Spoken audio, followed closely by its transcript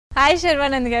Hi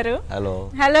Sharwanand garu. Hello.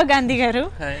 Hello Gandhi garu.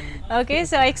 Hi. Okay,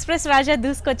 so Express Raja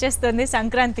దూసుకొచ్చేస్తుంది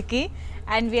సంక్రాంతికి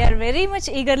and we are very much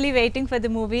eagerly waiting for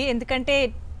the movie ఎందుకంటే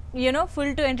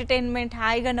full to entertainment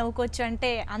హాయిగా నవ్వుకోవచ్చు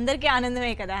అంటే అందరికీ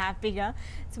ఆనందమే కదా హ్యాపీగా.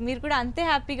 So మీరు కూడా అంతే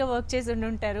హ్యాపీగా వర్క్ చేసి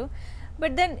ఉంటారు.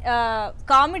 బట్ దెన్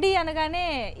కామెడీ అనగానే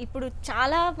ఇప్పుడు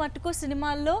చాలా మటుకు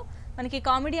సినిమాల్లో మనకి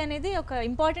కామెడీ అనేది ఒక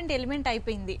ఇంపార్టెంట్ ఎలిమెంట్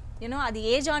అయిపోయింది. అది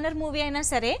ఏ జానర్ మూవీ అయినా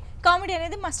సరే కామెడీ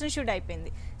అనేది మస్ట్ అండ్ షుడ్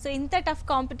అయిపోయింది. సో ఇంత టఫ్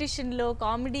కాంపిటీషన్లో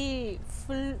comedy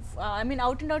full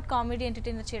out and out comedy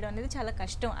entertainer చేయడం అనేది చాలా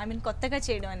కష్టం. కొత్తగా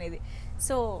చేయడం అనేది.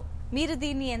 సో మీరు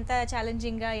దీన్ని ఎంత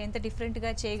ఛాలెంజింగ్గా ఎంత డిఫరెంట్గా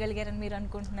చేయగలిగారని మీరు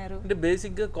అనుకుంటున్నారు? అంటే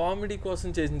బేసిక్గా కామెడీ కోసం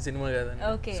చేసిన సినిమా కదండి.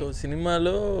 ఓకే. సో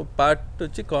సినిమాలో పార్ట్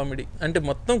వచ్చి కామెడీ, అంటే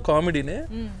మొత్తం కామెడీనే.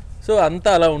 సో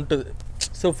అంతా అలా ఉంటుంది.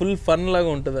 సో ఫుల్ ఫన్ లాగా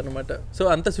ఉంటుంది అనమాట. సో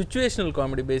అంత సిచ్యువేషనల్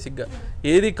కామెడీ బేసిక్గా.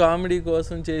 ఏది కామెడీ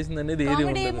కోసం చేసింది అనేది ఏది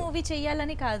ఉండదు. మూవీ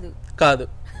చేయాలని కాదు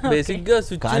బేసిక్గా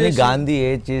కానీ గాంధీ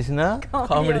ఏది చేసినా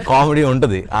కామెడీ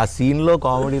ఉంటుంది. ఆ సీన్ లో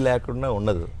కామెడీ లేకుండా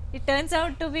ఉండదు. It turns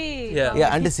out to be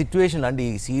అంటే సిచ్యువేషన్, అంటే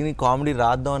ఈ సీన్ కామెడీ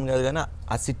రాద్దాం అని కాదు కానీ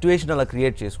ఆ సిచ్యువేషన్ అలా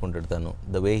క్రియేట్ చేసుకుంటాడు తను.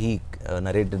 The way he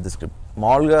narrated the script.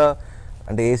 మామూలుగా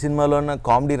అంటే ఏ సినిమాలో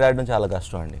కామెడీ రాయడం చాలా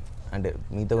కష్టం అండి. అంటే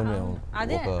మీతో కొంచెం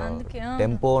ఒక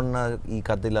టెంపో ఉన్న ఈ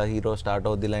కథ ఇలా హీరో స్టార్ట్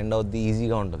అవుద్ది ఇలా ఎండ్ అవుద్ది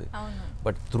ఈజీగా ఉంటుంది.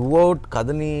 బట్ త్రూ అవుట్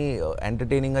కథని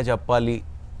ఎంటర్టైనింగ్గా చెప్పాలి,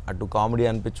 అటు కామెడీ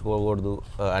అనిపించుకోకూడదు.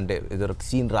 అంటే ఏదో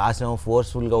సీన్ రాసాం,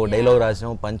 ఫోర్స్ఫుల్గా ఒక డైలాగ్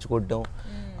రాసాం, పంచి కొట్టాం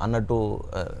అన్నట్టు.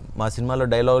 మా సినిమాలో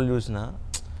డైలాగులు చూసినా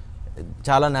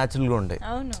చాలా న్యాచురల్గా ఉంటాయి.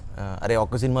 అరే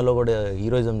ఒక్క సినిమాలో కూడా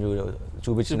హీరోయిజం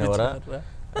చూపించినవరా,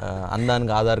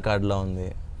 అందానికి ఆధార్ కార్డులా ఉంది,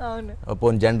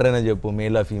 పోనీ జెండర్ అయినా చెప్పు,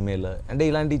 మేలా ఫీమేల్, అంటే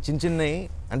ఇలాంటి చిన్న చిన్నవి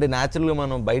అంటే న్యాచురల్గా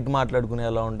మనం బయట మాట్లాడుకునే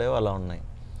ఎలా ఉంటాయో అలా ఉన్నాయి.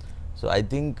 So I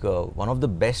think one of the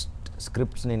best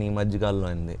scripts నేను ఈ మధ్యకాలంలో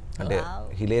అయింది. అంటే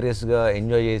హిలేరియస్గా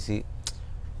ఎంజాయ్ చేసి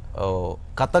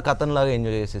కథన్లాగా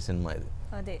ఎంజాయ్ చేసే సినిమా ఇది.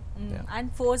 అదే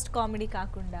అండ్ ఫోర్స్డ్ కామెడీ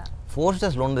కాకుండా ఫోర్స్డ్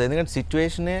అసలు ఉండదు. ఎందుకంటే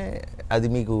సిచ్యువేషనే అది,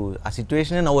 మీకు ఆ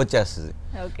సిచ్యువేషనే నవ్వు వచ్చేస్తుంది.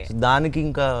 దానికి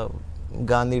ఇంకా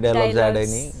గాంధీ డైలాగ్స్ యాడ్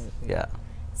అయినాయి. Yeah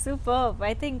super.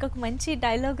 అయితే ఇంకొక మంచి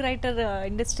డైలాగ్ రైటర్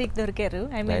ఇండస్ట్రీకి దొరికారు.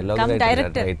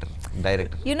 డైరెక్టర్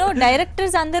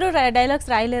డైరెక్టర్స్ అందరూ డైలాగ్స్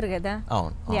రాయలేరు కదా.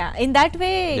 యా ఇన్ దట్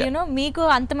వే మీకు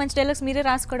అంత మంచి డైలాగ్స్ మీరే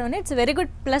రాసుకోవడం it's very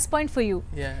good plus point for you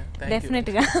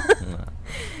definite గా.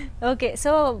 ఓకే,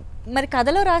 సో మరి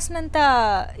కథలో రాసినంత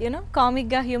కామిక్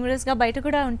గా హ్యూమరస్ గా బయట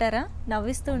కూడా ఉంటారా?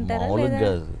 నవ్విస్తూ ఉంటారా?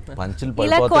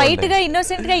 ఇలా క్వైట్ గా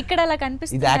ఇన్నోసెంట్ గా ఇక్కడ అలా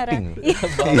కనిపిస్తున్నారా?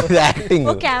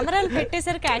 కెమెరాలు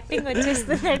పెట్టేసరికి యాక్టింగ్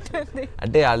వచ్చేస్తున్నట్టుంది.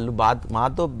 అంటే వాళ్ళు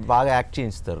మాతో బాగా యాక్ట్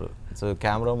చేయిస్తారు. సో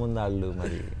కెమెరా ముందు వాళ్ళు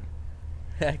మరి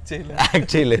యాక్ట్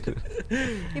చేయలేరు.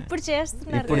 ఇప్పుడు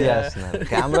చేస్తున్నారు.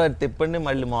 కెమెరా తిప్పండి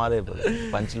మళ్ళీ మాల్ అయిపోతుంది,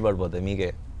 పంచులు పడిపోతాయి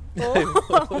మీకే.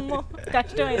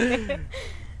 కష్టం అయితే.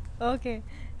 ఓకే,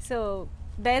 సో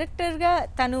డైరెక్టర్గా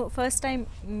తను ఫస్ట్ టైం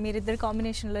మీరిద్దరు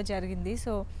కాంబినేషన్లో జరిగింది.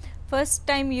 సో ఫస్ట్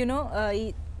టైం ఈ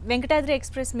వెంకటాద్రి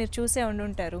ఎక్స్ప్రెస్ మీరు చూసే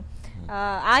ఉంటారు.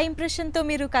 ఆ ఇంప్రెషన్తో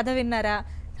మీరు కథ విన్నారా?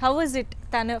 How was it?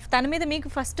 తన మీద మీకు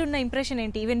ఫస్ట్ ఉన్న ఇంప్రెషన్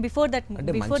ఏంటి? Even before that.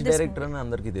 అంటే మంచి డైరెక్టర్ అని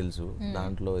అందరికీ తెలుసు,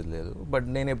 దాంట్లో ఇది లేదు. బట్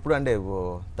నేను ఎప్పుడు అంటే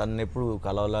తను ఎప్పుడు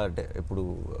కలవలా, అంటే ఎప్పుడు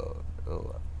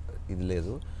ఇది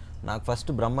లేదు. నాకు ఫస్ట్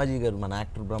బ్రహ్మాజీ గారు, మన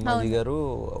యాక్టర్ బ్రహ్మాజీ గారు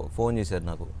ఫోన్ చేశారు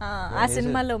నాకు. ఆ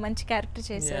సినిమాలో మంచి క్యారెక్టర్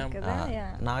చేశారు కదా.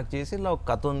 నాకు చేసి ఇలా ఒక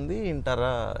కథ ఉంది,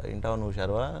 వింటావా నువ్వు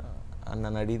శర్వా అని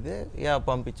నన్ను అడిగితే యా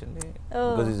పంపించండి,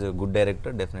 because is good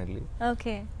director definitely.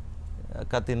 Okay,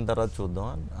 కథ తిన్న తర్వాత చూద్దాం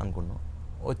అనుకున్నాం.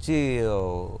 వచ్చి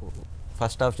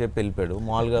ఫస్ట్ హాఫ్ చెప్పి వెళ్ళిపోయాడు.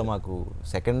 మామూలుగా మాకు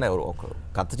సెకండ్ ఒక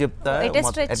కథ చెప్తా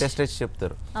అటెస్టేజ్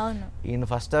చెప్తారు,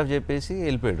 ఈయన ఫస్ట్ హాఫ్ చెప్పేసి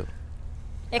వెళ్ళిపోయాడు.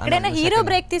 ఎక్కడైనా హీరో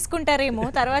బ్రేక్ తీసుకుంటారేమో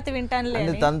తర్వాత వింటాను.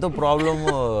 తనతో ప్రాబ్లం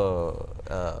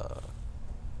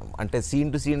అంటే scene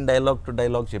to scene dialogue to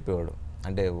dialogue చెప్పేవాడు.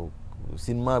 అంటే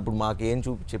సినిమా ఇప్పుడు మాకేం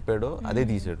చెప్పాడో అదే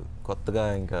తీసాడు కొత్తగా.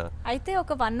 ఇంకా అయితే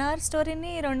ఒక 1 hour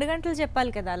స్టోరీని 2 గంటలు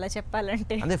చెప్పాలి కదా అలా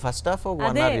చెప్పాలంటే. అదే ఫస్ట్ హాఫ్ ఒక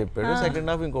 1 hour చెప్పాడు,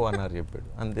 సెకండ్ హాఫ్ ఇంకో 1 hour చెప్పాడు,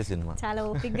 అంతే సినిమా. చాలా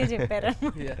ఓపిక్గా చెప్పారు.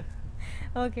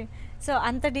 ఓకే, సో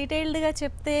అంత డీటెయిల్డ్గా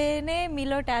చెప్తేనే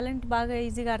మీలో టాలెంట్ బాగా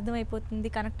ఈజీగా అర్థమైపోతుంది,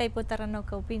 కనెక్ట్ అయిపోతారన్న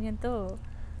ఒక ఒపీనియన్తో.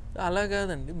 అలా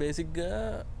కాదండి, బేసిక్గా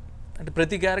అంటే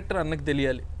ప్రతి క్యారెక్టర్ అన్నకు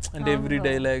తెలియాలి. అంటే ఎవ్రీ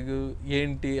డైలాగ్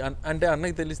ఏంటి అంటే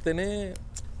అన్నకు తెలిస్తేనే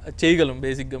చేయగలం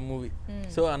బేసిక్గా మూవీ.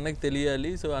 సో అన్నకు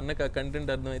తెలియాలి. సో అన్నకు ఆ కంటెంట్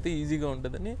అర్థమైతే ఈజీగా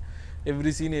ఉంటుందని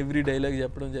ఎవ్రీ సీన్ ఎవ్రీ డైలాగ్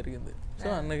చెప్పడం జరిగింది. సో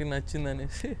అన్నకి నచ్చింది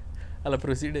అనేసి అలా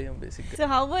ప్రొసీడ్ అయ్యాం బేసిక్గా. So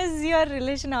how was your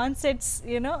relation on sets?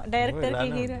 Director కి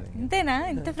హీరో ఇంతేనా?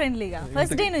 ఇంత ఫ్రెండ్లీగా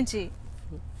ఫస్ట్ డే నుంచి?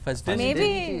 ఫస్ట్ డే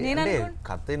మేబీ నేను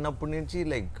కథ విన్నప్పటి నుంచి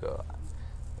like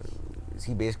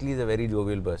he basically is a very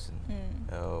jovial person.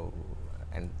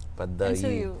 And పెద్ద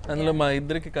అందులో మా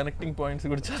ఇద్దరికి కనెక్టింగ్ పాయింట్స్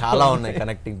కూడా చాలా ఉన్నాయి.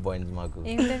 కనెక్టింగ్ పాయింట్స్ మాకు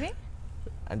ఏంటవి?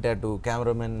 అంటే అటు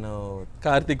కెమెరామెన్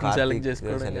కార్తిక్ సెలెక్ట్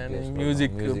చేసుకోవడం కానీ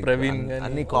మ్యూజిక్ ప్రవీణ్ కానీ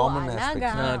అన్ని common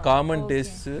common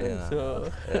taste. So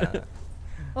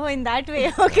oh in that way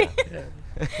okay.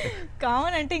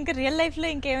 Common అంటే ఇంకా రియల్ లైఫ్లో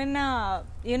ఇంకేమైనా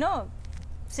యూనో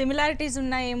సిమిలారిటీస్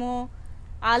ఉన్నాయేమో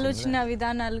ఆలోచన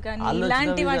విధానాలు కానీ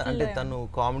ఇలాంటి వాటి. అంటే తను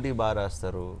కామెడీ బాగా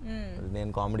రాస్తారు,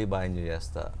 నేను కామెడీ బాగా ఎంజాయ్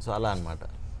చేస్తా, సో అలా అనమాట.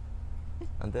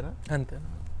 అంతేనా? అంతేనా,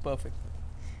 పర్ఫెక్ట్.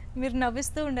 మీరు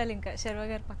నవ్విస్తూ ఉండాలి ఇంకా శర్వ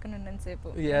గారు పక్కన ఉన్నంతసేపు.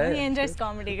 ఎంజాయ్స్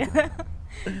కామెడీ కదా.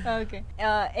 ఓకే,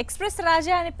 ఎక్స్ప్రెస్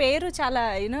రాజా అనే పేరు చాలా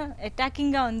యూనో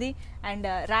అటాకింగ్ గా ఉంది. అండ్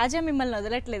రాజా మిమ్మల్ని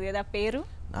వదలట్లేదు కదా పేరు.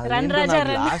 రన్ రాజా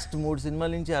లాస్ట్ 3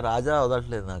 సినిమాల నుంచి ఆ రాజా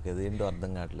వదలట్లేదు నాకు, అదేంటో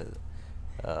అర్థం కావట్లేదు.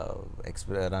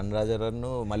 రన్ రాజా రన్ను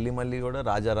మళ్ళీ మళ్ళీ కూడా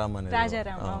రాజారామ్ అనేది.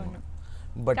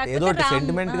 బట్ ఏదో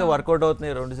సెంటిమెంట్ గా వర్కౌట్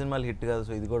అవుతున్నాయి, 2 సినిమాలు హిట్ కాదు,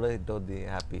 సో ఇది కూడా హిట్ అవుద్ది,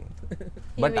 హ్యాపీ.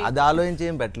 బట్ అది ఆలోచించి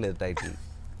ఏం పెట్టలేదు టైటిల్.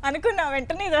 అనుకున్నా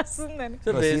వెంటనే ఇది వస్తుందని.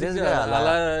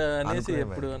 అలా అనేసి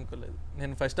ఎప్పుడు అనుకోలేదు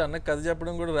నేను. ఫస్ట్ అన్న కథ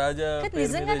చెప్పడం కూడా రాజా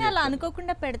నిజంగానే అలా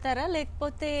అనుకోకుండా పెడతారా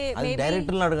లేకపోతే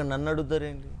డైరెక్టర్లు అడగండి, నన్ను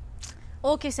అడుగుతారేంటి?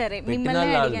 ఓకే సరే,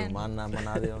 మిమ్మల్ని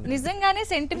అడిగాను. నిజంగానే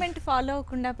సెంటిమెంట్ ఫాలో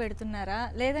అవ్వకుండా పెడుతున్నారా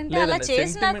లేదంటే అలా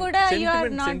చేసినా కూడా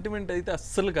సెంటిమెంట్ అయితే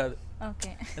అస్సలు కాదు.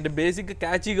 అంటే బేసిక్ గా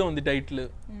క్యాచీగా ఉంది టైటిల్,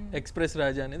 ఎక్స్ప్రెస్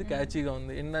రాజా అనేది క్యాచీగా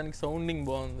ఉంది, వినడానికి సౌండింగ్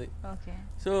బాగుంది.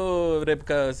 సో రేపు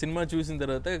సినిమా చూసిన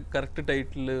తర్వాత కరెక్ట్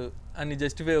టైటిల్ అని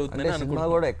జస్టిఫై అవుతుందని అనుకున్నా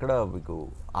కూడా ఎక్కడ మీకు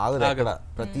ఆగదు, అక్కడ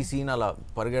ప్రతి సీన్ అలా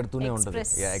పరిగెడుతూనే ఉంటుంది.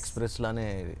 ఎక్స్ప్రెస్ లానే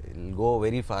గో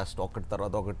వెరీ ఫాస్ట్, ఒకటి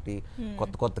తర్వాత ఒకటి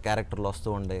కొత్త కొత్త క్యారెక్టర్లు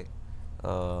వస్తూ ఉండే.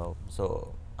 సో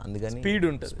అందుకని స్పీడ్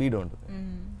ఉంటుంది.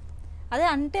 అదే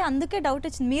అంటే అందుకే డౌట్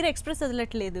వచ్చింది, మీరు ఎక్స్ప్రెస్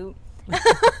వదలట్లేదు.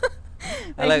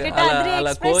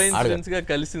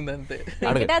 కలిసింది అంతే.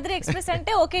 వెంకటాద్రి ఎక్స్ప్రెస్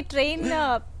అంటే ఓకే, ట్రైన్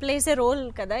ప్లేస్ ఎ రోల్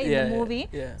కదా in the movie,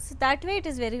 so that way it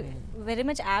is very very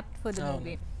much apt for the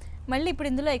movie. మళ్ళీ ఇప్పుడు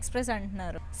ఇందులో ఎక్స్ప్రెస్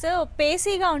అంటున్నారు, సో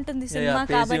పేసీగా ఉంటుంది సినిమా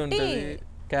కాబట్టి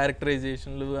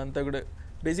క్యారెక్టరైజేషన్లు అంతా కూడా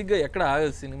బేసిక్ గా ఎక్కడ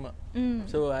ఆగదు సినిమా.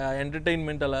 సో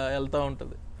ఎంటర్టైన్మెంట్ అలా వెళ్తా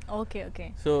ఉంటది. ఓకే ఓకే,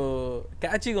 సో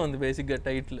క్యాచీగా ఉంది బేసిక్ గా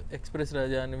టైటిల్ ఎక్స్ప్రెస్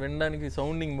రాజా అని, వినడానికి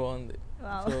సౌండింగ్ బాగుంది.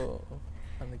 సో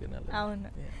అందుకని అవును.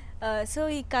 సో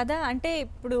ఈ కథ అంటే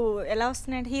ఇప్పుడు ఎలా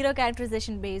వస్తున్నాయంటే హీరో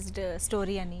క్యారెక్టరైజేషన్ బేస్డ్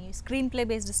స్టోరీ అని, స్క్రీన్ ప్లే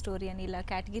బేస్డ్ స్టోరీ అని, ఇలా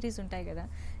కేటగిరీస్ ఉంటాయి కదా.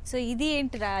 సో ఇది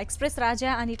ఏంటి ఎక్స్ప్రెస్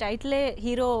రాజా అని టైటిలే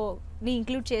హీరోని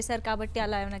ఇంక్లూడ్ చేశారు కాబట్టి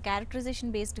అలా ఏమైనా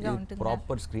క్యారెక్టరైజేషన్ బేస్డ్ గా ఉంటుంది?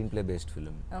 Proper screen play based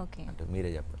film. Okay, అంటే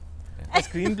మీరే చెప్పండి.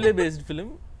 స్క్రీన్ ప్లే బేస్డ్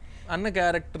ఫిల్మ్ అన్న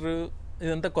క్యారెక్టర్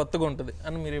ఇదంతా కొత్తగా ఉంటది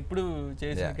అని మీరు ఎప్పుడు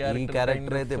చేసిన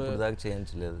క్యారెక్టర్ అయితే ఎప్పుడు దాకా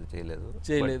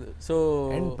చేయలేదు. సో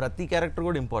అండ్ ప్రతి క్యారెక్టర్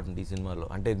కూడా ఇంపార్టెంట్ ఈ సినిమాలో.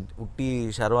 అంటే ఉట్టి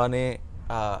శర్వానే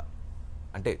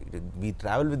అంటే వి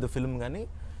ట్రావెల్ విత్ ద ఫిల్మ్ కానీ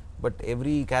but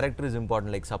every character is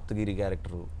important. Like Saptagiri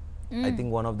character I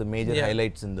think one of the major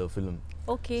highlights in the film.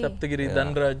 Saptagiri,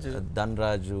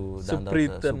 Dhanraj,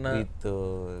 Supreet,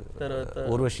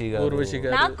 Urvashi గారు,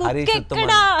 హరీష్ ఉత్తమ,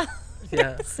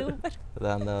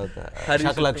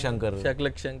 శంకర్.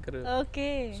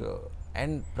 సో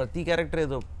అండ్ ప్రతి క్యారెక్టర్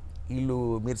ఏదో వీళ్ళు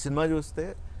మీరు సినిమా చూస్తే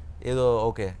ఏదో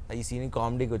ఓకే ఈ సీన్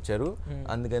కామెడీకి వచ్చారు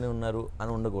అందుకని ఉన్నారు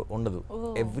అని ఉండదు.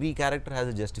 Every character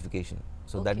has a justification.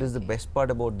 So that is the best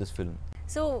part about this film.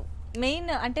 So main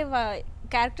అంటే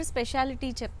క్యారెక్టర్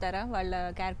స్పెషాలిటీ చెప్తారా వాళ్ళ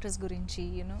క్యారెక్టర్స్ గురించి?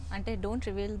 యూనో అంటే don't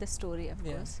reveal the story of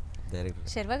course.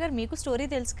 Sharwa గారు మీకు స్టోరీ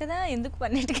తెలుసు కదా, ఎందుకు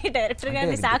అన్నిటికీ డైరెక్టర్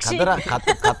గారిని సాక్షి?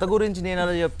 కథ గురించి నేను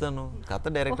అలా చెప్తాను, కథ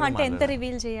డైరెక్టర్ అంటే ఎంత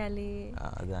రివీల్ చేయాలి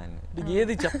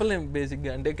ఏది చెప్పలేం బేసిక్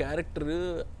గా. అంటే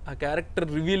ఆ క్యారెక్టర్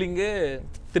రివీలింగే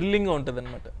థ్రిల్లింగ్ గా ఉంటది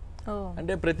అనమాట.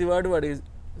 అంటే ప్రతివాడు వాడి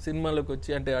సినిమాలోకి వచ్చి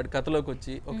అంటే వాడి కథలోకి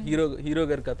వచ్చి ఒక హీరో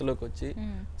గారి కథలోకి వచ్చి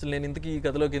అసలు నేను ఇంతకీ ఈ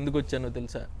కథలోకి ఎందుకు వచ్చానో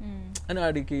తెలుసా అని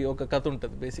వాడికి ఒక కథ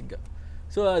ఉంటుంది బేసిక్ గా.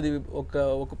 సో అది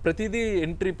ఒక ప్రతిదీ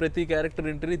ఎంట్రీ, ప్రతి క్యారెక్టర్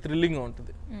ఎంట్రీ థ్రిల్లింగ్ గా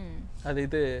ఉంటుంది.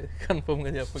 అదైతే కన్ఫర్మ్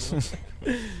గా చెప్పగలను.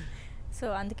 సో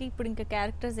అందుకే ఇప్పుడు ఇంకా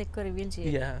క్యారెక్టర్స్ ఎక్కువ రివీల్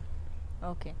చేయాలి.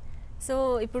 ఓకే, సో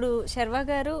ఇప్పుడు శర్వా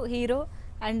గారు హీరో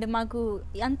అండ్ మాకు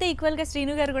అంతే ఈక్వల్ గా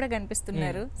శ్రీను గారు కూడా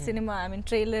కనిపిస్తున్నారు సినిమా, ఐ మీన్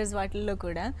ట్రైలర్స్ వాటిల్లో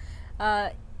కూడా.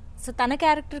 సో తన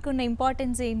క్యారెక్టర్కి ఉన్న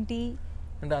ఇంపార్టెన్స్ ఏంటి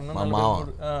అంటే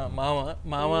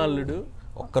మామ అల్లుడు.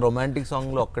 ఒక్క రొమాంటిక్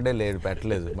సాంగ్ లో ఒక్కడే లేడు,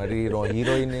 పెట్టలేదు. మరి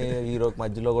హీరోయిన్ హీరోకి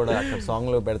మధ్యలో కూడా అక్కడ సాంగ్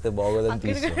లో పెడితే బాగోదని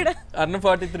తీసుకున్నాడు. అన్న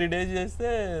 43 days చేస్తే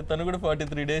తను కూడా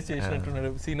 43 days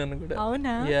చేసినట్టున్నాడు సీన్ అన్న కూడా.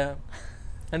 అవునా?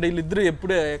 అంటే వీళ్ళిద్దరు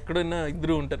ఎక్కడైనా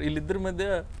ఇద్దరు ఉంటారు. వీళ్ళిద్దరి మధ్య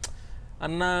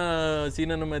అన్న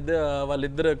సీన్ అన్న మధ్య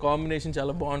వాళ్ళిద్దరు కాంబినేషన్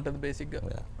చాలా బాగుంటది బేసిక్ గా.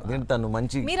 తను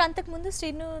మంచి మీరు అంతకు ముందు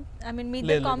Srinu I mean me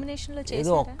combination లో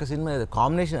ఏదో ఒక్క సినిమా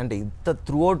కాంబినేషన్ అంటే ఇంత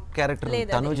త్రూ అవుట్ క్యారెక్టర్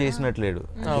తను చేసినట్లేడు.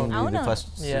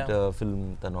 ఫస్ట్ ఫిల్మ్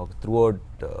తను ఒక త్రూ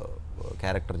అవుట్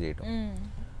క్యారెక్టర్ చేయటం.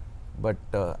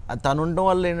 బట్ తను ఉండడం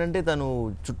వల్ల ఏంటంటే తను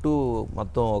చుట్టూ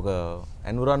మొత్తం ఒక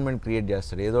ఎన్విరాన్మెంట్ క్రియేట్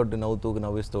చేస్తాడు, ఏదో ఒకటి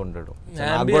నవ్విస్తూ ఉంటాడు.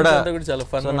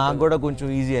 నాకు కూడా కొంచెం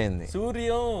ఈజీ అయింది.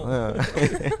 సూర్యం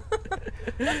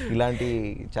ఇలాంటి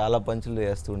చాలా పంచులు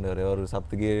చేస్తూ ఉండేవారు ఎవరు,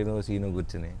 సప్తగిరిను సీను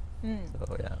కూర్చుని.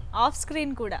 ఆఫ్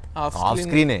స్క్రీన్ కూడా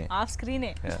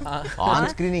ఆన్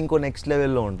స్క్రీన్ ఇంకో నెక్స్ట్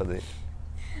లెవెల్లో ఉంటుంది.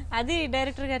 అది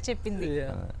డైరెక్టర్ గారు చెప్పింది.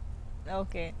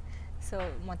 ఓకే, సో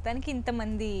మొత్తానికి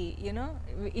ఇంతమంది యూనో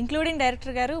ఇంక్లూడింగ్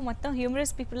డైరెక్టర్ గారు మొత్తం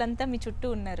హ్యూమరస్ పీపుల్ అంతా మీ చుట్టూ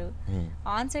ఉన్నారు.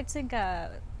 ఆన్ సెట్స్ ఇంకా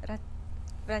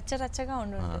రచ్చరచ్చగా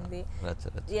ఉంటుంది.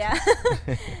 యా,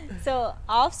 సో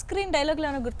ఆఫ్ స్క్రీన్ డైలాగ్లు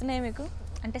ఏమైనా గుర్తున్నాయా మీకు?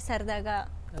 అంటే సరదాగా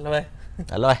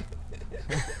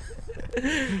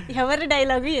ఎవరి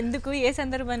డైలాగు, ఎందుకు, ఏ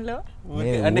సందర్భంలో?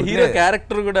 అంటే హీరో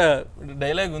క్యారెక్టర్ కూడా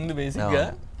డైలాగ్ ఉంది బేసిక్ గా.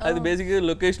 అది బేసిక్ గా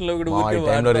లొకేషన్ లో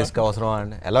కూడా రిస్క్ అవసరం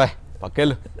అండి, ఎలా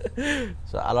పక్కేళ్ళు.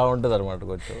 సో అలా ఉంటుంది అనమాట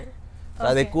కొంచెం.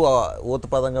 అది ఎక్కువ ఊత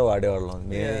పదంగా వాడేవాళ్ళం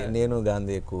నేను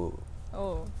గాంధీ ఎక్కువ.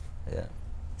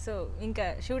 సో ఇంకా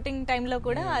షూటింగ్ టైంలో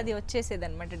కూడా అది వచ్చేసేది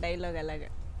అనమాట డైలాగ్ అలాగా.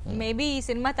 మేబీ ఈ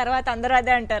సినిమా తర్వాత అందరూ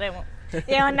అదే అంటారేమో,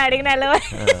 ఏమన్నా అడిగినా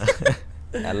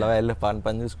వెళ్ళ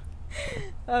పని చూసుకో.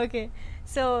 ఓకే,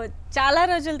 సో చాలా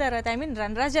రోజుల తర్వాత ఐ మీన్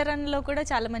రన్ రాజా రన్లో కూడా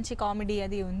చాలా మంచి కామెడీ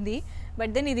అది ఉంది.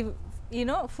 బట్ దెన్ ఇది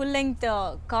you know full length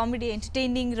comedy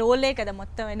entertaining రోలే కదా,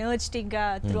 మొత్తం ఎనర్జెటిక్గా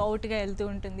త్రూ అవుట్గా వెళ్తూ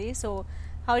ఉంటుంది. So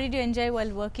how did you enjoy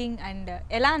while working and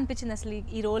ఎలా అనిపించింది అసలు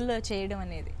ఈ రోల్లో చేయడం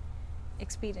అనేది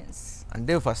ఎక్స్పీరియన్స్?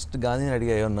 అంటే ఫస్ట్ గాంధీని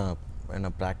అడిగా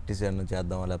ఏమన్నా ప్రాక్టీస్ ఏమన్నా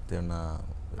చేద్దామా, లేకపోతే ఏమన్నా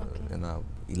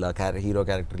ఇలా హీరో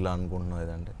క్యారెక్టర్ ఇలా అనుకుంటున్నాం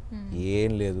ఏదంటే,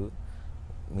 ఏం లేదు,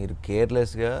 మీరు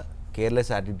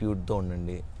కేర్లెస్ యాటిట్యూడ్తో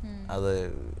ఉండండి, అది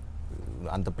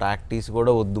అంత ప్రాక్టీస్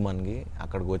కూడా వద్దు మనకి,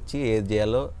 అక్కడికి వచ్చి ఏది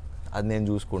చేయాలో అది నేను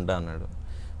చూసుకుంటా అన్నాడు.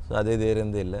 సో అదే ధైర్యం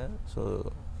వెళ్ళా. సో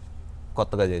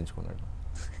కొత్తగా చేయించుకున్నాడు.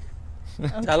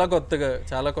 చాలా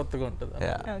కొత్తగా ఉంటుంది.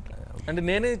 అంటే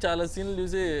నేనే చాలా సీన్లు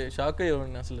చూసి షాక్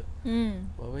అయ్యేవాడిని అసలు.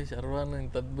 బాబాయ్ శర్వాన్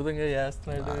ఇంత అద్భుతంగా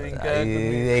చేస్తున్నాడు. ఇంకా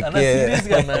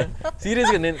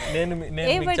సీరియస్ గా నేను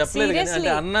మీకు చెప్పలేదు కానీ,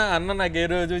 అంటే అన్న నాకు ఏ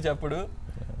రోజు చెప్పడు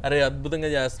అరే అద్భుతంగా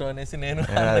చేస్తాం అనేసి, నేను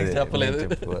చెప్పలేదు.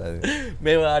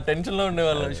 మేము ఆ టెన్షన్ లో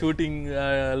ఉండేవాళ్ళం, షూటింగ్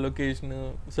లొకేషన్,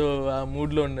 సో ఆ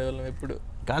మూడ్ లో ఉండేవాళ్ళం ఎప్పుడు.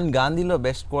 కానీ గాంధీలో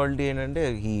బెస్ట్ క్వాలిటీ ఏంటంటే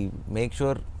హీ మేక్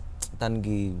షూర్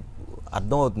తనకి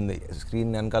అర్థం అవుతుంది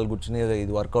స్క్రీన్ వెనకాల కూర్చుని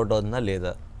ఇది వర్కౌట్ అవుతుందా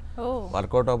లేదా.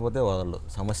 వర్కౌట్ అవ్వకపోతే వదలడు,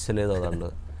 సమస్య లేదు వదలడు.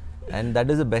 And that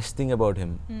is the best thing about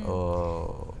him.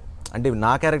 అంటే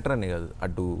నా క్యారెక్టర్ అని కాదు,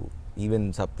 అటు even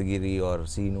Saptagiri are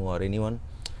scene are anyone,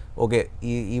 okay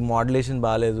ఈ మోడ్యులేషన్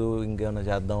బాగాలేదు, ఇంకేమైనా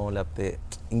చేద్దాం, లేకపోతే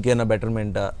ఇంకేమైనా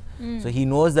బెటర్మెంటా. So he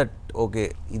knows that okay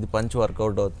ఇది పంచ్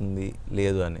వర్కౌట్ అవుతుంది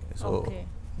లేదు అని. సో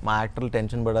మా యాక్టర్లు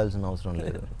టెన్షన్ పడాల్సిన అవసరం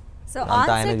లేదు. సో ఆన్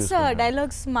సెట్స్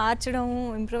డైలాగ్స్ మార్చడం,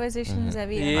 ఇంప్రొవైజేషన్స్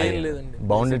అవి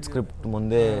బౌండెడ్ స్క్రిప్ట్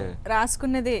ముందే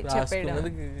రాసుకున్నదే చెప్పాడు.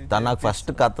 తను నాకు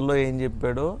ఫస్ట్ కథలో ఏం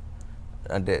చెప్పాడో,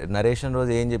 అంటే నరేషన్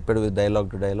రోజు ఏం చెప్పాడు డైలాగ్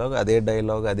టు డైలాగ్, అదే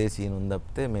డైలాగ్ అదే సీన్ ఉంది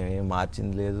తప్పితే మేము ఏం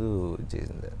మార్చింది లేదు,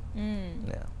 చేసింది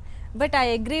లేదు. But I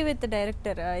agree with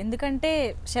director, ఎందుకంటే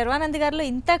శర్వానంద్ గారిలో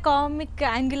ఇంత కామిక్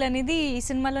యాంగిల్ అనేది ఈ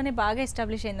సినిమాలోనే బాగా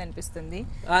ఎస్టాబ్లిష్ అయింది అనిపిస్తుంది.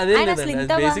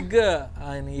 బేసిక్ గా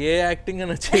ఆయన ఏ యాక్టింగ్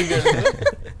అని చేయగలరు.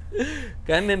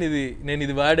 కానీ నేను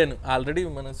ఇది వాడాను ఆల్రెడీ.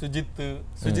 మన సుజిత్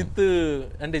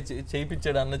అంటే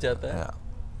చేయించాడు అన్న చేత,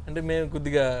 అంటే మేము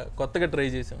కొద్దిగా కొత్తగా ట్రై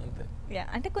చేసాం అంతే.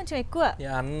 అంటే కొంచెం ఎక్కువ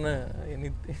అన్న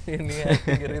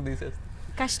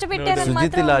కష్టపెట్టారు.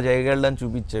 సుజిత్ ఇలా చేయగలడని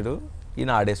చూపించాడు,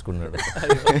 ఈయన ఆడేసుకున్నాడు.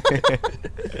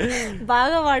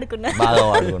 బాగా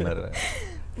వాడుకున్నారు.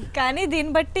 కానీ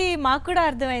దీన్ని బట్టి మాకు కూడా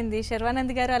అర్థమైంది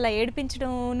శర్వానంద్ గారు అలా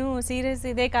ఏడిపించడం సీరియస్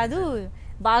ఇదే కాదు,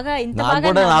 బాగా ఇంత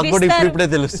ఇప్పుడే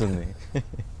తెలుస్తుంది.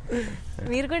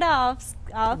 మీరు కూడా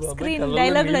ఆఫ్ స్క్రీన్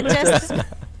డైలాగులు వచ్చేస్తున్నాయి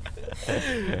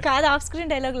కాదు, ఆఫ్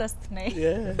స్క్రీన్ డైలాగులు వస్తున్నాయి.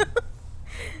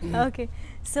 Okay,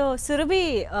 so Surabhi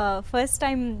first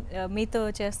time మీతో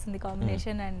చేస్తుంది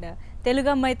కాంబినేషన్ అండ్ తెలుగు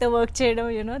అమ్మాయితో వర్క్ చేయడం,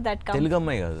 యూనో దట్ తెలుగు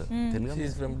అమ్మాయి కాదు,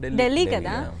 ఢిల్లీ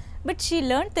కదా, బట్ షీ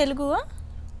లెర్న్ తెలుగు.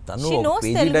 తను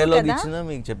పేజీ డైలాగ్ ఇచ్చినా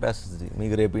మీకు చెప్పేస్తుంది,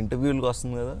 మీకు రేపు ఇంటర్వ్యూలకు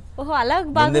వస్తుంది కదా. ఓహో, అలా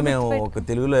బాగా మేము ఒక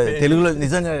తెలుగులో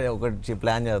నిజంగా ఒకటి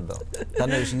ప్లాన్ చేద్దాం.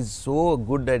 తను she so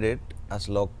good at it.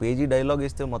 అసలు ఒక పేజీ డైలాగ్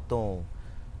ఇస్తే మొత్తం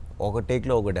ఒక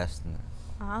టేక్లో ఒకటి వేస్తుంది.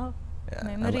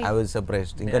 I was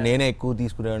surprised. ఇంకా నేనే ఎక్కువ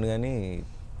తీసుకునేవాడిని కానీ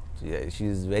she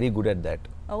is very good at that.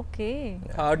 Okay,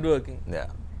 hard working.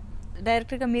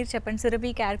 డైరెక్టర్గా మీరు చెప్పండి,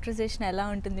 సురభి క్యారెక్టరైజేషన్ ఎలా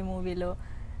ఉంటుంది మూవీలో?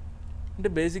 అంటే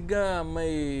బేసిక్గా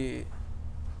అమ్మాయి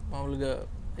మామూలుగా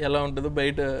ఎలా ఉంటుందో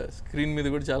బయట స్క్రీన్ మీద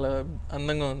కూడా చాలా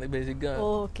అందంగా ఉంది బేసిక్గా.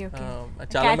 Okay okay. చాలా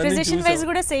మంది క్యారెక్టరైజేషన్ వైస్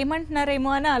కూడా సేమ్ అంటున్నారేమో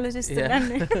అని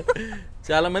ఆలోచిస్తున్నాను.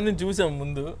 చాలా మందిని చూసాం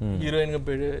ముందు హీరోయిన్ గా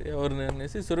ఎవరిని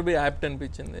అనేసి సురభి యాప్ట్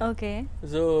అనిపించింది. ఓకే.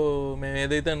 సో మేము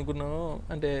ఏదైతే అనుకున్నామో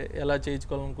అంటే ఎలా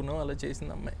చేయించుకోవాలనుకున్నామో అలా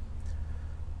చేసింది అమ్మాయి.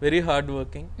 Very hard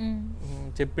working.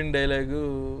 చెప్పిన డైలాగు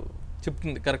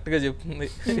చెప్తుంది, కరెక్ట్గా చెప్తుంది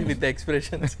విత్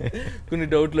ఎక్స్ప్రెషన్స్. కొన్ని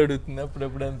డౌట్లు అడుగుతుంది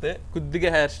అప్పుడప్పుడు, అంతే. కొద్దిగా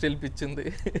హెయిర్ స్టైల్ పిచ్చింది.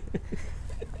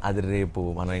 అది రేపు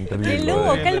మన వీళ్ళు ఇంటర్వ్యూ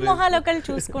ఒకళ్ళ మొహాలు ఒకళ్ళు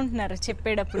చూసుకుంటున్నారు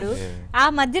చెప్పేటప్పుడు. ఆ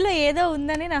మధ్యలో ఏదో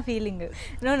ఉందని నా feeling.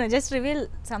 No just reveal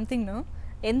something. No,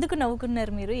 ఎందుకు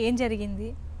నవ్వుకున్నారు మీరు? ఏం జరిగింది?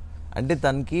 అంటే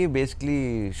తనకి basically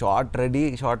short ready,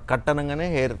 short cut అనగానే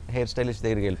హెయిర్ స్టైలిస్ట్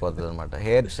దగ్గరికి వెళ్ళిపోతుంది అనమాట.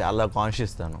 హెయిర్ చాలా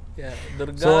కాన్షియస్ తను.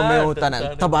 సో మేము తను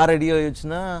ఎంత బాగా రెడీ అయ్యి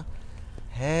వచ్చినా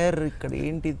హెయిర్ ఇక్కడ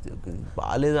ఏంటి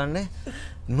బాగాలేదంటే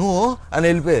నో అని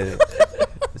వెళ్ళిపోయేది.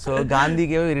 సో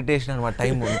గాంధీకి ఏమో ఇరిటేషన్ అనమాట.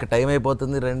 ఇంకా టైం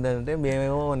అయిపోతుంది రండి అంటే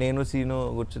మేమేమో నేను సీను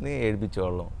కూర్చుని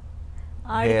ఏడిపించేవాళ్ళం.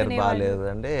 హెయిర్ బాగాలేదు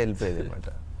అంటే వెళ్ళిపోయేది అనమాట.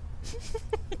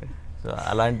 సో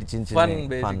అలాంటి చిన్న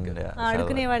చిన్న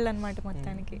ఆడుకునేవాళ్ళు అనమాట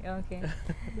మొత్తానికి. ఓకే.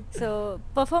 సో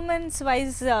పర్ఫార్మెన్స్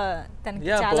వైజ్ తనకి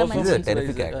చాలా మంచి,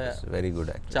 terrific actor, very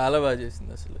good actor. చాలా బాగా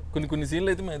చేసింది అసలు. కొన్ని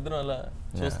సీన్లు అయితే మా ఇద్దరం అలా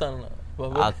చూస్తాను.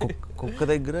 ఆ కుక్క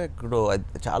దగ్గర ఎక్కడో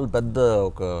చాలా పెద్ద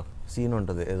ఒక సీన్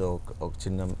ఉంటుంది, ఏదో ఒక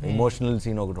చిన్న ఎమోషనల్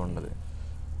సీన్ ఒకటి ఉంటుంది.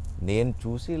 నేను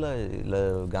చూసి ఇలా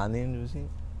గాంధీని చూసి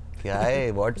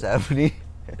వాట్స్ హ్యాపెనింగ్.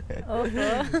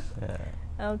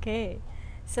 ఓకే.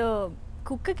 సో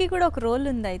కుక్కకి కూడా ఒక రోల్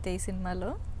ఉంది అయితే ఈ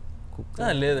సినిమాలో?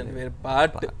 లేదండి, వేరే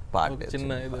పార్ట్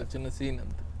చిన్న సీన్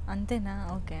అంతే. అంతేనా?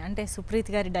 ఓకే. అంటే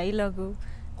సుప్రీత్ గారి డైలాగు,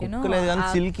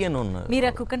 మీరు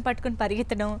ఆ కుక్కని పట్టుకుని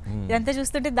పరిగెత్తడం ఇదంతా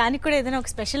చూస్తుంటే దానికి కూడా ఏదైనా ఒక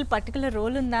స్పెషల్ పర్టికులర్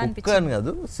రోల్ ఉందా అనిపించింది.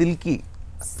 కాదు,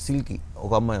 సిల్కీ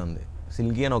ఒక అమ్మాయి ఉంది,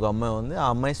 సిల్కీ అని ఒక అమ్మాయి ఉంది. ఆ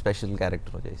అమ్మాయి స్పెషల్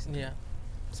క్యారెక్టర్ చేసింది,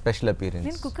 స్పెషల్ అపియరెన్స్.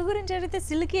 నేను కుక్క గురించి అడిగితే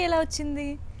సిల్కీ ఎలా వచ్చింది?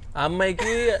 ఆ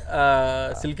అమ్మాయికి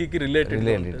సిల్కీకి రిలేటెడ్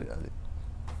అది.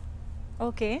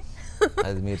 ఓకే,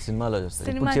 అది మీరు సినిమాలో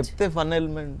చూస్తారు. ఇప్పుడు చెప్తే ఫన్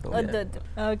ఎలిమెంట్ వద్దు.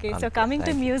 Okay. So coming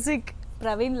to music,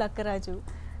 Praveen Lakkaraju,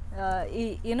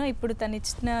 you know ఇప్పుడు తను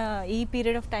ఇచ్చిన ఈ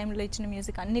పీరియడ్ ఆఫ్ టైంలో ఇచ్చిన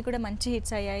మ్యూజిక్ అన్నీ కూడా మంచి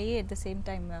హిట్స్ అయ్యాయి. At the same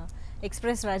time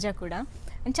express రాజా కూడా,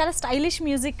 అండ్ చాలా స్టైలిష్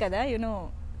మ్యూజిక్ కదా. యూనో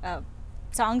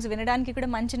సాంగ్స్ వినడానికి కూడా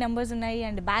మంచి నెంబర్స్ ఉన్నాయి.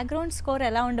 అండ్ బ్యాక్గ్రౌండ్ స్కోర్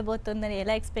ఎలా ఉండబోతుందని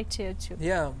ఎలా ఎక్స్పెక్ట్ చేయొచ్చు?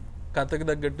 కథకు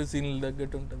తగ్గట్టు సీన్లు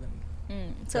తగ్గట్టు ఉంటుందండి.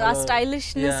 సో ఆ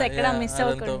స్టైలిష్నెస్ ఎక్కడ మిస్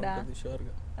అవ్వకుండా.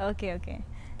 Okay okay.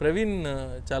 ప్రవీణ్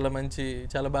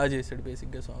చాలా బాగా చేశాడు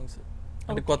బేసిక్గా సాంగ్స్.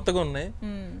 అంటే కొత్తగా ఉన్నాయి,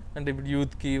 అంటే ఇప్పుడు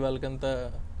యూత్ కి వాళ్ళకంతా.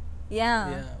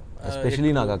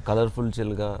 ఎస్పెషల్లీ నాకు కలర్ఫుల్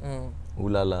చిల్గా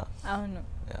ఊలాలా. అవును.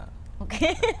 ఓకే.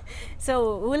 సో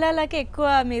ఊలాలాకి ఎక్కువ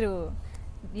మీరు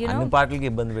అన్ని పాటలకి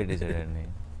ఇబ్బంది పెట్టేశాడండి.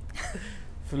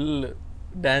 Full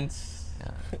dance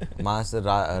master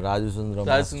Raju Sundaram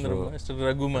master,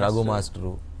 Raghu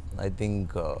master, I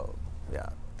think.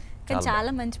 కానీ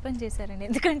చాలా మంచి పని చేశారండి.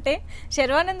 ఎందుకంటే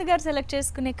శర్వానంద్ గారు సెలెక్ట్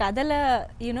చేసుకునే కథల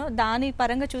యూనో దాని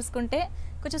పరంగా చూసుకుంటే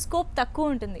కొంచెం స్కోప్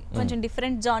తక్కువ ఉంటుంది. కొంచెం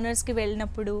డిఫరెంట్ జానర్స్కి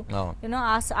వెళ్ళినప్పుడు యూనో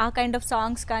ఆ కైండ్ ఆఫ్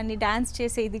సాంగ్స్ కానీ డాన్స్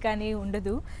చేసే ఇది కానీ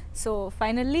ఉండదు. సో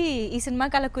ఫైనల్లీ ఈ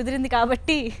సినిమాకి అలా కుదిరింది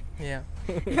కాబట్టి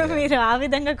మీరు ఆ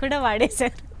విధంగా కూడా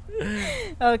వాడేశారు.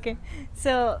 ఓకే.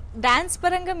 సో డాన్స్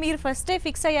పరంగా మీరు ఫస్టే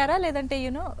ఫిక్స్ అయ్యారా, లేదంటే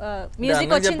యూనో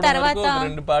మ్యూజిక్ వచ్చిన తర్వాత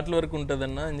 2 పాటల వరకు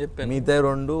ఉంటుందన్నా అని చెప్పాను. మిగతా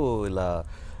 2 ఇలా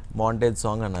మాంటేజ్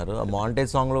సాంగ్ అన్నారు. ఆ మాంటేజ్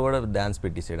సాంగ్ లో కూడా డాన్స్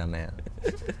పెట్టేసాడు అన్నయ్య.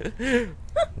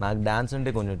 నాకు డాన్స్ అంటే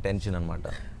కొంచెం టెన్షన్ అనమాట.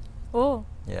 ఓ,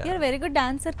 యూఆర్ వెరీ గుడ్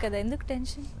డాన్సర్ కదా, ఎందుకు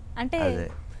టెన్షన్? అంటే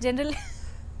జనరల్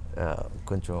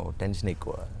కొంచెం టెన్షన్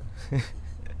ఎక్కువ.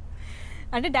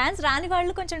 అంటే డాన్స్ రాని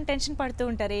వాళ్ళు కొంచెం టెన్షన్ పడుతూ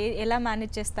ఉంటారు, ఎలా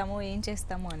మేనేజ్ చేస్తామో ఏం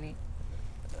చేస్తామో అని.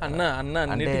 అన్న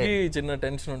అన్నిటికీ చిన్న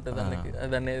టెన్షన్ ఉంటుంది అన్నకి.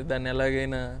 దాన్ని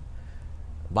ఎలాగైనా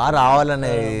బాగా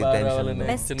రావాలనే టెన్షన్,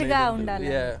 బెస్ట్ గా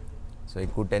ఉండాలి. సో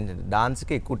ఎక్కువ టెన్షన్,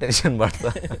 డాన్స్కి ఎక్కువ టెన్షన్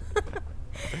పడతా.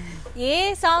 ఏ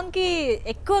సాంగ్ కి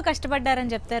ఎక్కువ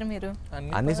కష్టపడ్డారని చెప్తారు మీరు?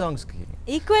 అన్ని సాంగ్స్ కి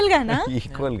ఈక్వల్ గానా?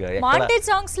 ఈక్వల్ గా. మాంటేజ్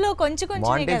సాంగ్స్ లో కొంచెం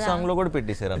మాంటేజ్ సాంగ్ లో కూడా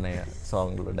పెట్టేశారు అన్నయ్య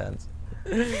సాంగ్ లో dance.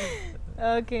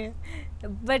 Okay.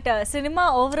 But cinema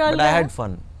overall I had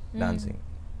fun dancing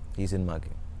ఈ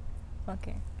సినిమాకి.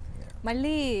 ఓకే.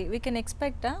 మళ్ళీ వీ కెన్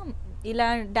ఎక్స్పెక్ట్ ఇలా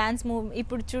డాన్స్ మూవ్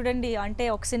ఇప్పుడు చూడండి, అంటే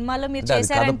ఒక సినిమాలో మీరు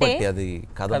చేశారంటే అది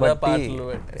కథ బట్టి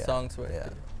సాంగ్స్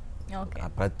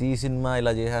ప్రతి సినిమా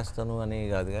ఇలా చేసేస్తాను అని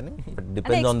కాదు, కానీ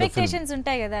డిపెండ్స్ ఆన్ ది ఎక్స్పెక్టేషన్స్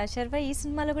ఉంటాయి కదా. శర్వ ఈ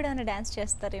సినిమాలో కూడా ఏమైనా డాన్స్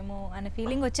చేస్తారేమో అనే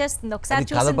ఫీలింగ్ వచ్చేస్తుంది ఒకసారి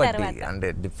చూసిన తర్వాత. అంటే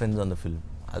డిపెండ్స్ ఆన్ ది ఫిల్మ్,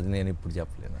 అది నేను ఇప్పుడు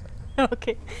చెప్పలేను.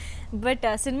 ఓకే. బట్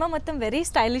సినిమా మొత్తం వెరీ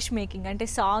స్టైలిష్ మేకింగ్, అంటే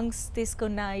సాంగ్స్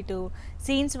తీసుకున్నా, ఇటు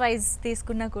సీన్స్ వైజ్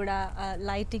తీసుకున్నా కూడా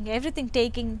లైటింగ్, ఎవ్రీథింగ్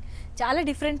టేకింగ్ చాలా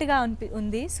డిఫరెంట్గా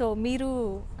ఉంది. సో మీరు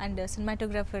అండ్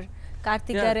సినిమాటోగ్రాఫర్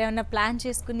కార్తిక్ గారు ఏమన్నా ప్లాన్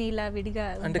చేసుకుని ఇలా విడిగా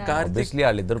అంటే ఆబ్వియస్లీ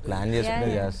వాళ్ళిద్దరు ప్లాన్ చేసుకుంటే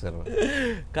చేస్తారు.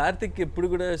 కార్తిక్ ఎప్పుడు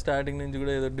కూడా స్టార్టింగ్ నుంచి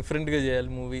కూడా ఏదో డిఫరెంట్ గా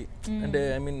చేయాలి మూవీ, అంటే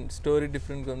ఐ మీన్ స్టోరీ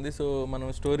డిఫరెంట్ గా ఉంది, సో మనం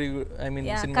స్టోరీ ఐ మీన్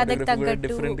సినిమాటోగ్రఫీ కూడా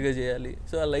డిఫరెంట్ గా చేయాలి.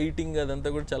 సో ఆ లైటింగ్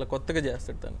అదంతా కూడా చాలా కొత్తగా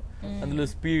చేస్తాడు తను. అందులో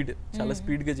స్పీడ్ చాలా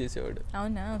స్పీడ్ గా చేసేవాడు.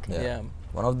 అవునా? Okay.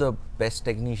 One of the best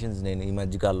technicians నేను ఈ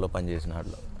మధ్య కాలంలో పనిచేసిన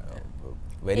వాళ్ళు.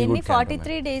 వెరీ ఎన్ని గుడ్.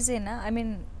 43 days ఏనా? ఐ మీన్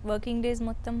వర్కింగ్ డేస్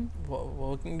మొత్తం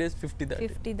వర్కింగ్ డేస్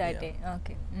 50 దాటే.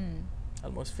 ఓకే.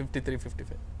 ఆల్మోస్ట్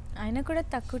 53-55. అయినా కూడా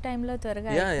తక్కువ టైంలో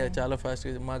త్వరగా చాలా ఫాస్ట్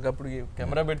గా. మాకు అప్పుడు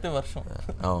కెమెరా పెడితే వర్షం.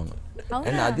 అవును.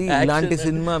 అండ్ అది ఇలాంటి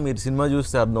సినిమా మీరు సినిమా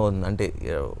చూస్తే అర్థం అవుతుంది. అంటే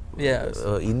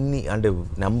ఇన్ని అంటే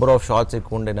నెంబర్ ఆఫ్ షార్ట్స్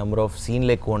ఎక్కువ ఉండే, నెంబర్ ఆఫ్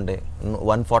సీన్లు ఎక్కువ ఉండే,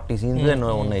 140 సీన్స్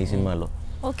ఉన్నాయి ఈ సినిమాలో.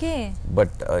 ఓకే.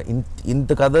 బట్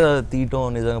ఇంత కథ తీయటం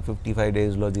నిజంగా 55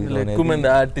 days లో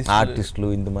ఆర్టిస్టులు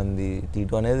ఇంతమంది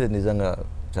తీయటం అనేది నిజంగా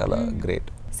చాలా గ్రేట్.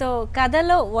 సో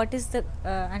కథలో వాట్ ఈస్ ద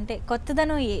అంటే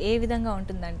కొత్తదనం ఏ విధంగా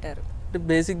ఉంటుందంటారు?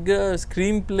 బేసిక్ గా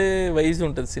స్క్రీన్ ప్లే వైజ్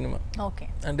ఉంటుంది సినిమా. ఓకే.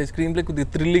 అంటే స్క్రీన్ ప్లే కొద్దిగా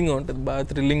థ్రిల్లింగ్ గా ఉంటుంది, బాగా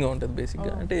థ్రిల్లింగ్ గా ఉంటుంది బేసిక్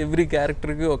గా. అంటే ఎవ్రీ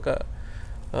క్యారెక్టర్ కి ఒక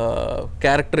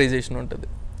క్యారెక్టరైజేషన్ ఉంటుంది.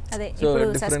 అదే ఇప్పుడు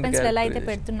సస్పెన్స్ ఎలా అయితే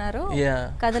పెడుతున్నారో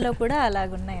కథలో కూడా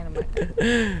అలాగున్నాయి అన్నమాట.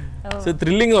 సో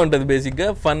థ్రిల్లింగ్ గా ఉంటుంది బేసిక్ గా,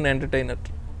 ఫన్ ఎంటర్టైనర్.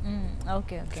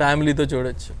 ఓకే. ఓకే. ఫ్యామిలీతో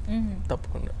చూడొచ్చు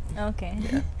తప్పకుండా. ఓకే.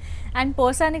 అండ్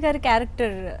పోసాని గారి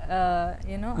character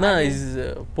you know is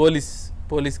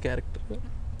police character.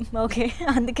 Okay.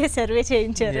 అందుకే సర్వే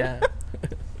చేయించారు.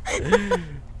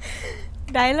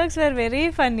 Dialogues were very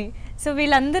funny. So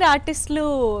వీళ్ళందరూ ఆర్టిస్టులు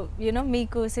యూనో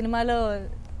మీకు సినిమాలో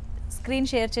స్క్రీన్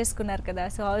షేర్ చేసుకున్నారు కదా,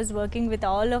 so how is working with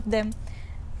all of them?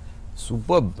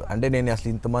 Super. అంటే నేను అసలు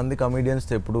ఇంతమంది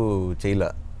కమెడియన్స్తో ఎప్పుడు చేయలే.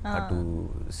 అటు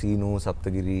సీను,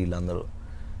 సప్తగిరి, వీళ్ళందరూ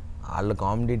వాళ్ళ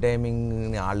కామెడీ టైమింగ్,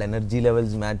 వాళ్ళ ఎనర్జీ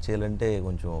లెవెల్స్ మ్యాచ్ చేయాలంటే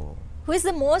కొంచెం. Who is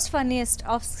the most funniest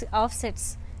of sets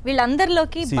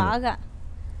వీళ్ళందరిలోకి? బాగా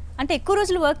అంటే ఎక్కువ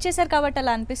రోజులు వర్క్ చేశారు కాబట్టి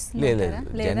అలా అనిపిస్తుంది. లేదు,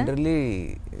 జనరల్లీ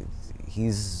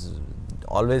హీస్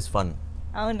ఆల్వేస్ ఫన్.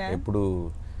 అవునా? ఎప్పుడు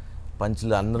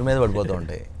పంచులు అందరి మీద పడిపోతూ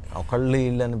ఉంటాయి. ఒకళ్ళు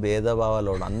వీళ్ళని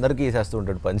భేదభావాలు అందరికీ వేసేస్తూ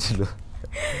ఉంటాడు పంచులు.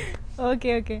 Okay.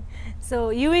 Okay. So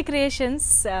UV creations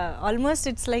almost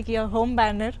it's like your home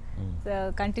banner.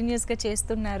 కంటిన్యూస్గా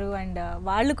చేస్తున్నారు అండ్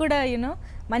వాళ్ళు కూడా యూనో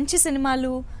మంచి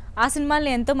సినిమాలు, ఆ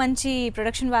సినిమాల్ని ఎంతో మంచి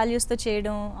ప్రొడక్షన్ వాల్యూస్తో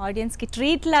చేయడం, ఆడియన్స్కి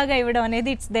ట్రీట్ లాగా ఇవ్వడం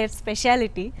అనేది it's there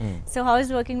speciality. So how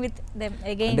is working with them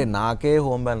again? అంటే నాకే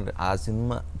హోమ్ బ్యానర్. ఆ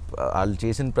సినిమా వాళ్ళు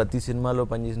చేసిన ప్రతి సినిమాలో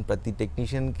పనిచేసిన ప్రతి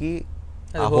టెక్నీషియన్కి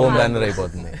హోమ్ బ్యానర్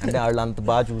అయిపోతుంది. అంటే వాళ్ళు అంత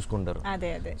బాగా చూసుకుంటారు.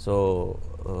 సో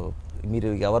మీరు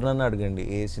ఎవరినన్నా అడగండి,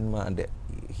 ఏ సినిమా అంటే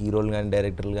హీరోలు కానీ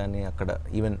డైరెక్టర్లు కానీ అక్కడ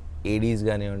ఈవెన్ ఏడీస్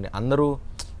కానివ్వండి, అందరూ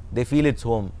they feel it's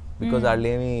home. Because వాళ్ళు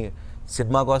ఏమి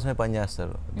సినిమా కోసమే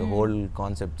పనిచేస్తారు. ద హోల్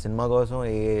కాన్సెప్ట్ సినిమా కోసం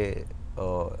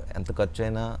ఎంత ఖర్చు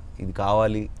అయినా ఇది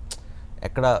కావాలి,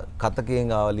 ఎక్కడ కథకి ఏం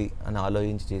కావాలి అని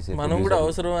ఆలోచించి చేసే. మనం కూడా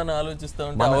అవసరం అని ఆలోచిస్తూ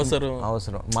ఉంటాం.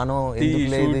 అవసరం మనం ఎందుకు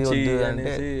లేదు వద్దు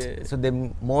అంటే, so they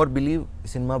more believe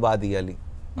cinema బాగా తీయాలి,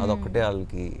 అదొక్కటే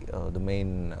వాళ్ళకి ద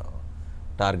మెయిన్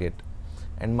టార్గెట్.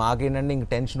 అండ్ మాకేంటంటే ఇంక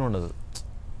టెన్షన్ ఉండదు.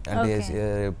 అంటే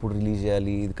ఎప్పుడు రిలీజ్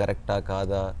చేయాలి, ఇది కరెక్టా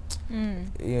కాదా,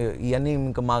 ఇవన్నీ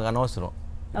ఇంకా మాకు అనవసరం.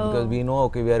 Because we know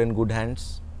okay we are in good hands,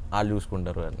 వాళ్ళు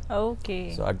చూసుకుంటారు అని.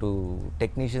 సో అటు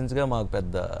టెక్నీషియన్స్గా మాకు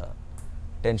పెద్ద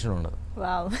టెన్షన్ ఉండదు.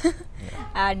 వావ్.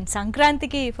 అండ్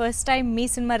సంక్రాంతికి ఫస్ట్ టైం మీ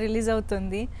సినిమా రిలీజ్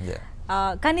అవుతుంది,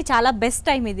 కానీ చాలా బెస్ట్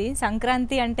టైం ఇది.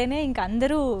 సంక్రాంతి అంటేనే ఇంకా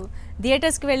అందరూ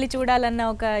థియేటర్స్కి వెళ్ళి చూడాలన్న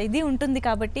ఒక ఇది ఉంటుంది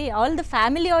కాబట్టి all the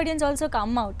family audience also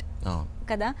come out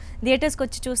కదా, థియేటర్స్కి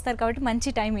వచ్చి చూస్తారు కాబట్టి మంచి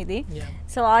టైం ఇది.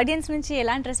 సో ఆడియన్స్ నుంచి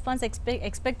ఎలాంటి రెస్పాన్స్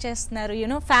ఎక్స్పెక్ట్ చేస్తున్నారు?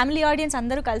 యూనో ఫ్యామిలీ ఆడియన్స్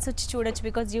అందరూ కలిసి వచ్చి చూడొచ్చు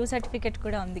బికాజ్ యూ సర్టిఫికేట్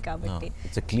కూడా ఉంది కాబట్టి.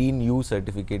 It's clean you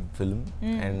certificate film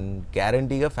and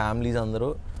గ్యారంటీగా ఫ్యామిలీస్ అందరూ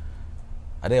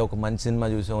అరే ఒక మంచి సినిమా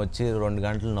చూసాం, వచ్చి 2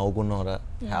 గంటలు నవ్వుకున్నాంరా,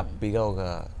 హ్యాపీగా ఒక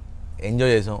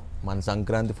ఎంజాయ్ చేసాం, మన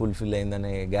సంక్రాంతి ఫుల్ఫిల్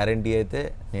అయిందనే గ్యారంటీ అయితే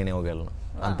నేను ఇవ్వగలను.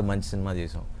 అంత మంచి సినిమా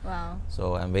చేసాం. So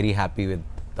I'm very happy with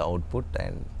the output.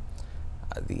 And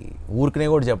అది ఊరికనే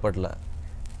కూడా చెప్పట్లా,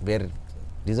 వేరే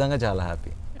నిజంగా చాలా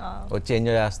హ్యాపీ. వచ్చి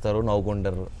ఎంజాయ్ చేస్తారు,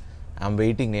 నవ్వుకుంటారు. ఐఎమ్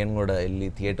వెయిటింగ్ నేను కూడా వెళ్ళి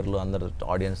థియేటర్లో అందరు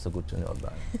ఆడియన్స్తో కూర్చొని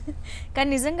వద్దాం. కానీ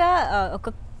నిజంగా ఒక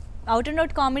out and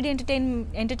out comedy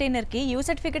ఎంటర్టైనర్కి you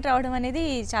certificate రావడం అనేది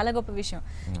చాలా గొప్ప విషయం.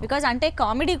 బికాజ్ అంటే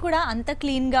కామెడీ కూడా అంత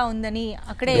క్లీన్ గా ఉందని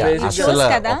అక్కడే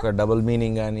కదా. ఒక డబుల్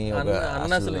మీనింగ్ కానీ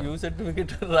అన్న అసలు యూ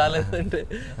సర్టిఫికేట్ రాలేదంటే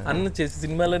అన్న చేసే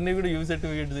సినిమాలన్నీ కూడా యూ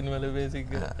సర్టిఫికేట్ సినిమాలు బేసిక్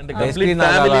గా. అంటే కంప్లీట్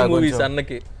ఫ్యామిలీ మూవీస్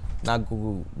అన్నకి. నాకు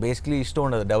బేసిక్లీ ఇష్టం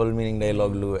ఉండదు డబుల్ మీనింగ్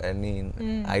డైలాగులు అన్ని.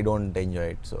 I don't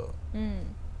enjoy it. So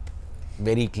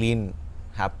very clean,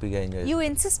 హ్యాపీగా ఎంజాయ్. యు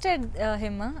ఇన్సిస్టెడ్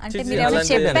హిమ్ అంటే మీరు ఏమైనా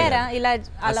చెప్పారా ఇలా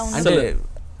అలా అంటే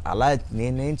అలా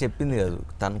నేనేం చెప్పింది కాదు,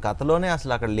 తన కథలోనే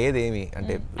అసలు అక్కడ లేదేమి.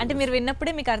 అంటే మీరు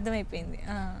విన్నప్పుడే మీకు అర్థమైపోయింది.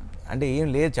 అంటే ఏం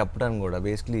లేదు చెప్పడానికి కూడా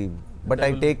basically. But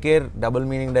I take care, double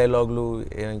meaning డైలాగులు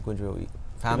కొంచెం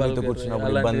ఫ్యామిలీతో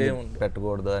కూర్చున్నప్పుడు ఇబ్బంది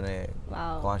పెట్టకూడదు అనే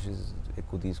కాన్షియస్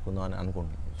ఎక్కువ తీసుకుందాం అని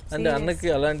అనుకుంటున్నాను. అంటే అన్నకి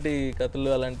అలాంటి కథలు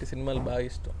అలాంటి సినిమాలు బాగా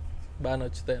ఇష్టం, బాగా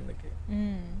నచ్చుతాయి అన్నకి.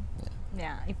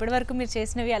 ఇప్పటి వరకు మీరు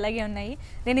చేసినవి అలాగే ఉన్నాయి.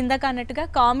 నేను ఇందాక అన్నట్టుగా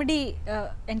కామెడీ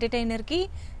ఎంటర్టైనర్కి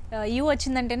యూ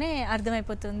వచ్చిందంటేనే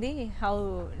అర్థమైపోతుంది how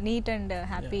neat and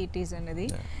happy it is అన్నది.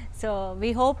 సో వీ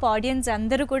హోప్ ఆడియన్స్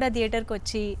అందరూ కూడా థియేటర్కి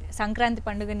వచ్చి సంక్రాంతి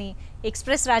పండుగని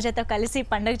ఎక్స్ప్రెస్ రాజాతో కలిసి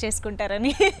పండుగ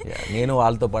చేసుకుంటారని. నేను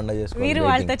వాళ్ళతో పండుగ చేసుకుంటాను, మీరు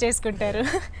వాళ్ళతో చేసుకుంటారు.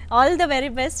 ఆల్ ద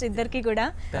వెరీ బెస్ట్ ఇద్దరికి కూడా,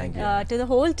 to the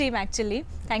whole team actually.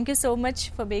 Thank you so much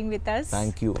for being with us.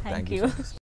 Thank you.